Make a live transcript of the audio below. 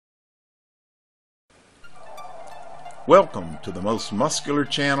Welcome to the most muscular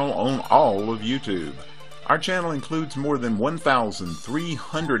channel on all of YouTube. Our channel includes more than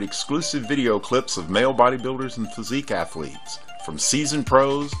 1,300 exclusive video clips of male bodybuilders and physique athletes, from seasoned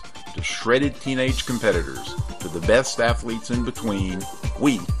pros to shredded teenage competitors to the best athletes in between.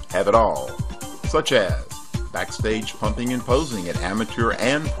 We have it all, such as backstage pumping and posing at amateur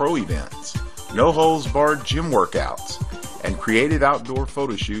and pro events, no-holds-barred gym workouts, and creative outdoor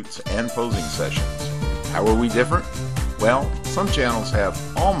photo shoots and posing sessions. How are we different? Well, some channels have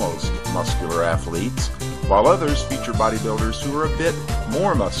almost muscular athletes, while others feature bodybuilders who are a bit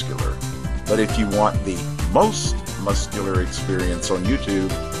more muscular. But if you want the most muscular experience on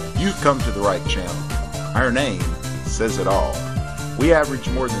YouTube, you've come to the right channel. Our name says it all. We average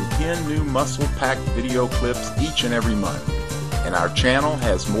more than 10 new muscle-packed video clips each and every month, and our channel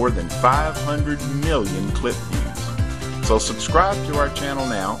has more than 500 million clip views. So subscribe to our channel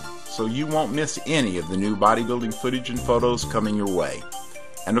now, so you won't miss any of the new bodybuilding footage and photos coming your way.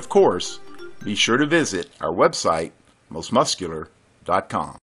 And of course, be sure to visit our website,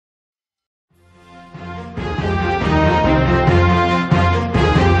 MostMuscular.com.